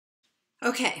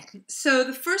Okay, so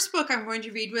the first book I'm going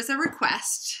to read was a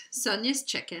request, Sonya's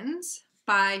Chickens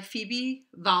by Phoebe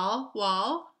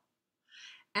Wahl.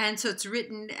 And so it's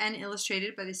written and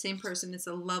illustrated by the same person. It's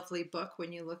a lovely book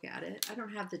when you look at it. I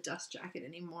don't have the dust jacket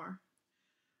anymore.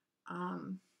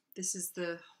 This is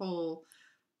the whole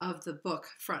of the book,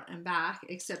 front and back,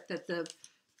 except that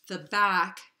the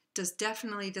back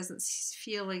definitely doesn't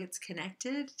feel like it's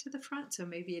connected to the front. So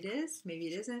maybe it is, maybe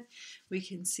it isn't. We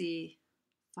can see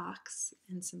Fox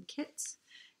and some kits,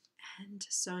 and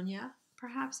Sonya,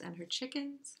 perhaps, and her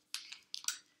chickens.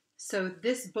 So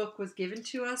this book was given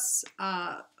to us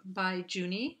by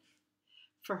Junie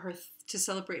for her to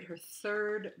celebrate her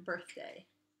 3rd birthday.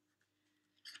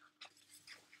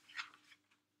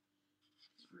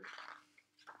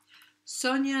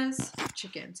 Sonya's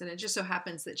Chickens, and it just so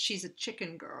happens that she's a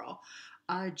chicken girl.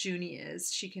 Junie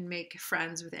is. She can make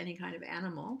friends with any kind of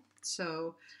animal.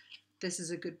 So this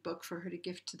is a good book for her to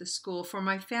gift to the school. For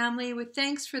my family, with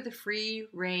thanks for the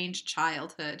free-range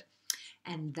childhood.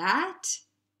 And that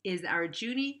is our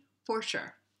Junie for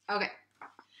sure. Okay,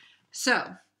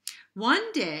 so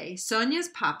one day, Sonya's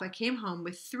papa came home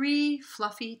with 3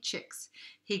 fluffy chicks.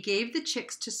 He gave the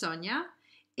chicks to Sonya.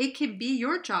 It can be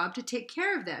your job to take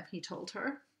care of them, he told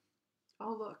her.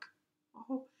 Oh, look.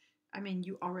 Oh, I mean,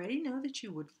 you already know that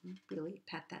you would really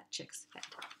pet that chick's head.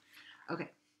 Okay.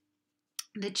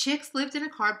 The chicks lived in a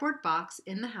cardboard box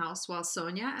in the house while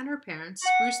Sonya and her parents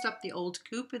spruced up the old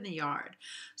coop in the yard.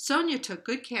 Sonya took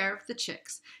good care of the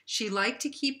chicks. She liked to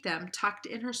keep them tucked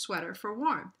in her sweater for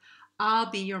warmth.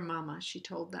 I'll be your mama, she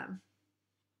told them.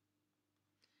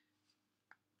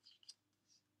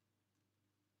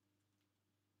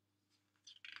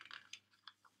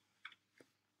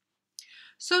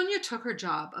 Sonya took her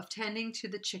job of tending to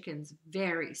the chickens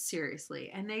very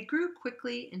seriously, and they grew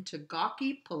quickly into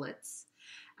gawky pullets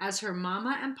as her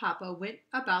mama and papa went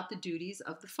about the duties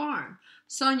of the farm.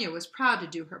 Sonya was proud to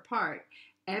do her part.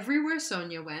 Everywhere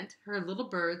Sonya went, her little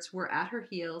birds were at her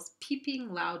heels,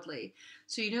 peeping loudly.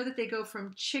 So you know that they go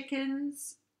from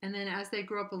chickens, and then as they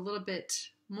grow up a little bit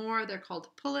more, they're called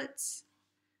pullets.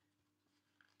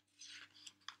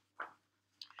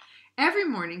 Every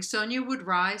morning, Sonya would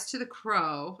rise to the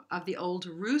crow of the old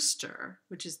rooster,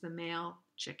 which is the male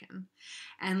chicken,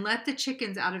 and let the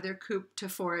chickens out of their coop to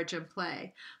forage and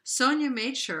play. Sonya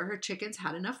made sure her chickens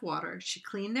had enough water. She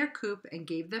cleaned their coop and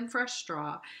gave them fresh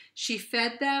straw. She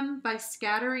fed them by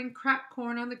scattering cracked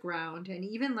corn on the ground and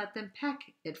even let them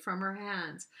peck it from her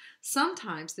hands.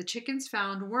 Sometimes the chickens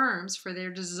found worms for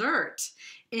their dessert.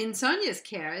 In Sonya's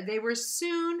care, they were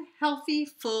soon healthy,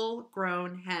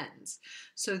 full-grown hens.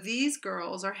 So these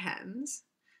girls are hens.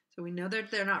 So we know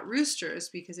that they're not roosters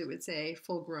because it would say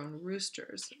full-grown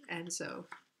roosters. And so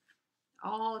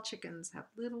all chickens have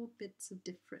little bits of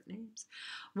different names.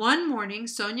 One morning,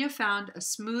 Sonya found a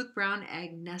smooth brown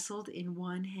egg nestled in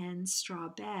one hen's straw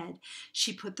bed.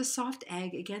 She put the soft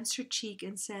egg against her cheek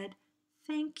and said,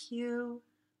 "Thank you."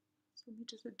 So let me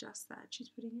just adjust that. She's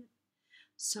putting it.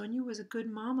 Sonya was a good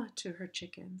mama to her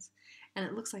chickens. And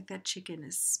it looks like that chicken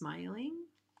is smiling.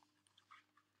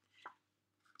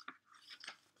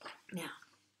 Now,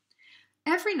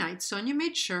 every night, Sonya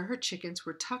made sure her chickens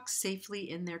were tucked safely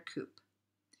in their coop.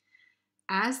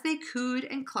 As they cooed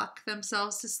and clucked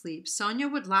themselves to sleep, Sonya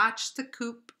would latch the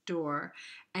coop door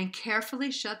and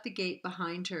carefully shut the gate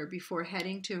behind her before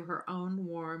heading to her own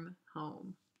warm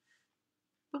home.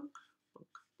 Bunk, bunk,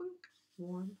 bunk,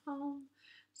 warm home.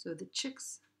 So the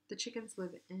chickens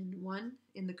live in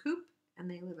the coop,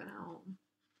 and they live at home.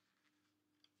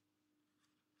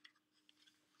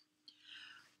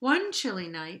 One chilly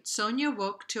night, Sonya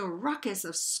woke to a ruckus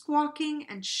of squawking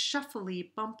and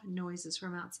shuffly bump noises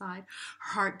from outside,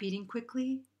 her heart beating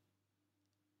quickly.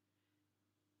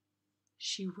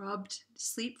 She rubbed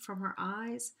sleep from her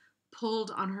eyes, pulled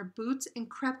on her boots,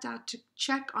 and crept out to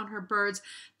check on her birds.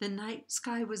 The night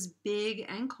sky was big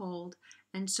and cold,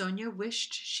 and Sonya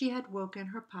wished she had woken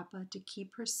her papa to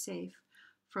keep her safe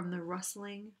from the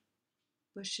rustling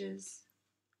bushes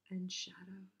and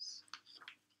shadows.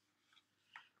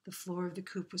 The floor of the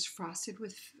coop was frosted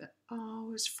with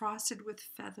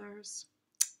feathers.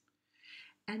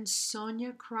 And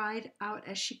Sonya cried out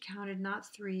as she counted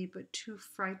not 3, but 2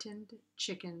 frightened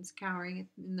chickens cowering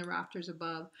in the rafters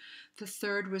above. The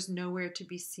 3rd was nowhere to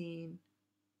be seen.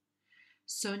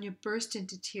 Sonya burst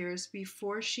into tears.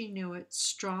 Before she knew it,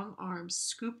 strong arms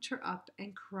scooped her up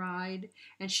and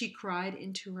she cried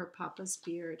into her papa's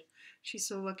beard. She's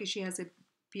so lucky she has a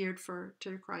beard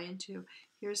to cry into.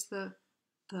 Here's the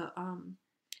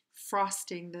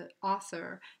frosting. The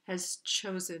author has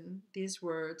chosen these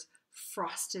words,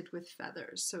 frosted with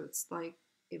feathers. So it's like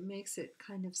it makes it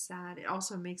kind of sad. It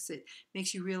also makes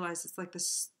you realize it's like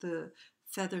the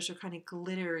feathers are kind of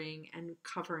glittering and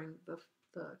covering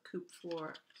the coop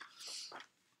floor.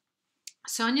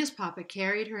 Sonia's papa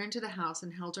carried her into the house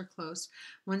and held her close.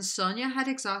 When Sonya had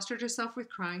exhausted herself with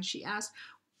crying, she asked,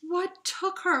 "What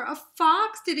took her? A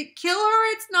fox? Did it kill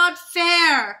her? It's not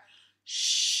fair."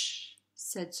 "Shh,"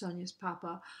 said Sonia's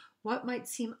papa. "What might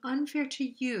seem unfair to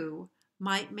you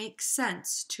might make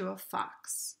sense to a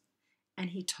fox."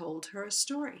 And he told her a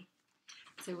story.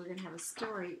 So we're going to have a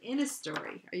story in a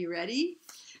story. Are you ready?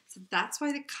 So that's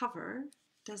why the cover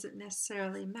doesn't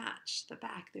necessarily match the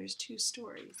back. There's two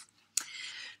stories.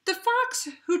 "The fox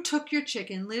who took your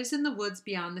chicken lives in the woods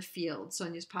beyond the field,"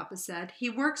 Sonia's papa said. "He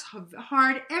works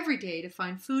hard every day to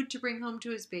find food to bring home to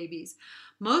his babies.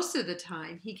 Most of the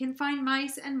time, he can find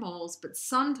mice and moles, but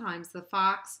sometimes the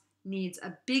fox needs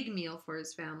a big meal for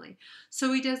his family.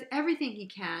 So he does everything he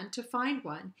can to find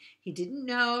one. He didn't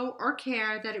know or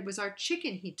care that it was our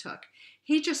chicken he took.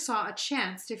 He just saw a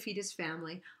chance to feed his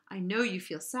family. I know you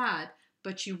feel sad,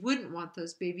 but you wouldn't want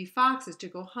those baby foxes to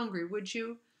go hungry, would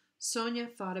you?" Sonya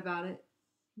thought about it.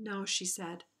 "No," she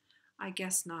said, "I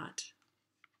guess not."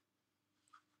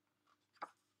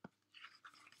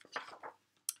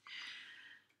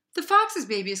 "The fox's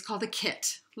baby is called a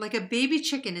kit. Like a baby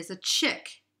chicken is a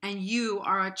chick, and you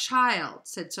are a child,"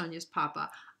 said Sonia's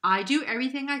papa. "I do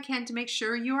everything I can to make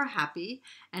sure you are happy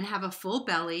and have a full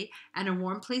belly and a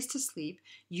warm place to sleep.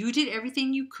 You did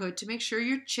everything you could to make sure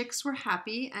your chicks were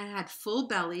happy and had full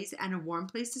bellies and a warm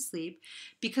place to sleep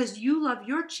because you love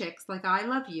your chicks like I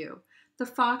love you. The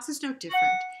fox is no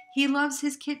different. He loves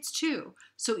his kits too.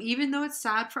 So even though it's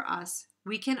sad for us,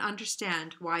 we can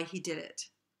understand why he did it."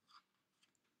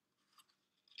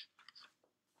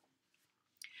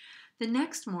 The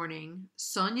next morning,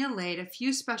 Sonya laid a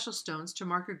few special stones to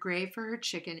mark a grave for her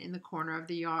chicken in the corner of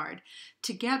the yard.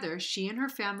 Together, she and her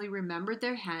family remembered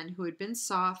their hen who had been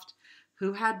soft,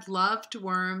 who had loved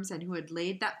worms, and who had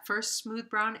laid that first smooth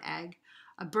brown egg.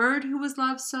 A bird who was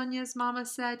loved, Sonya's mama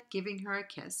said, giving her a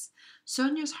kiss.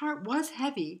 Sonya's heart was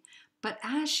heavy, but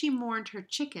as she mourned her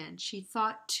chicken, she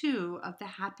thought too of the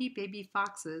happy baby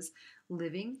foxes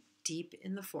living deep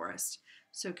in the forest.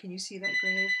 So can you see that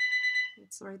grave?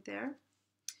 It's right there.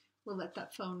 We'll let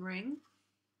that phone ring.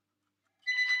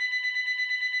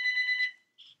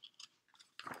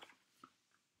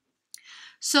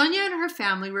 Sonya and her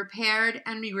family repaired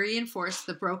and reinforced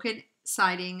the broken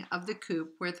siding of the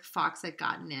coop where the fox had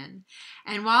gotten in.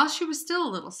 And while she was still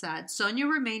a little sad, Sonya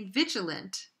remained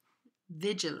vigilant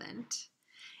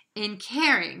in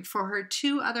caring for her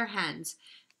two other hens.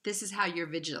 This is how you're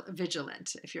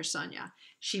vigilant if you're Sonya.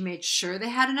 She made sure they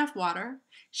had enough water.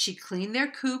 She cleaned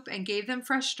their coop and gave them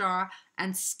fresh straw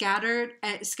and scattered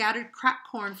cracked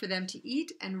corn for them to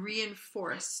eat and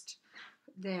reinforced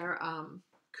their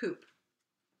coop.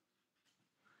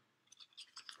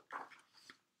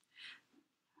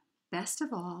 Best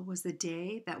of all was the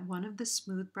day that one of the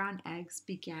smooth brown eggs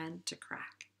began to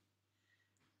crack.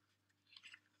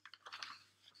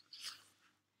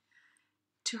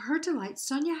 To her delight,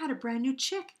 Sonya had a brand new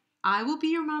chick. "I will be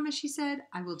your mama," she said.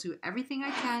 "I will do everything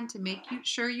I can to make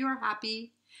sure you are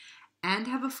happy and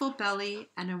have a full belly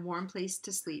and a warm place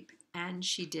to sleep." And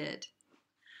she did.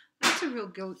 That's a real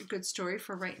good story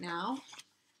for right now.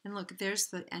 And look, there's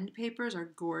the end papers are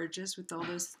gorgeous with all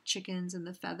those chickens and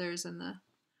the feathers and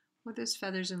there's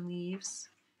feathers and leaves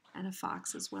and a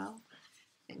fox as well.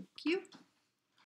 Thank you.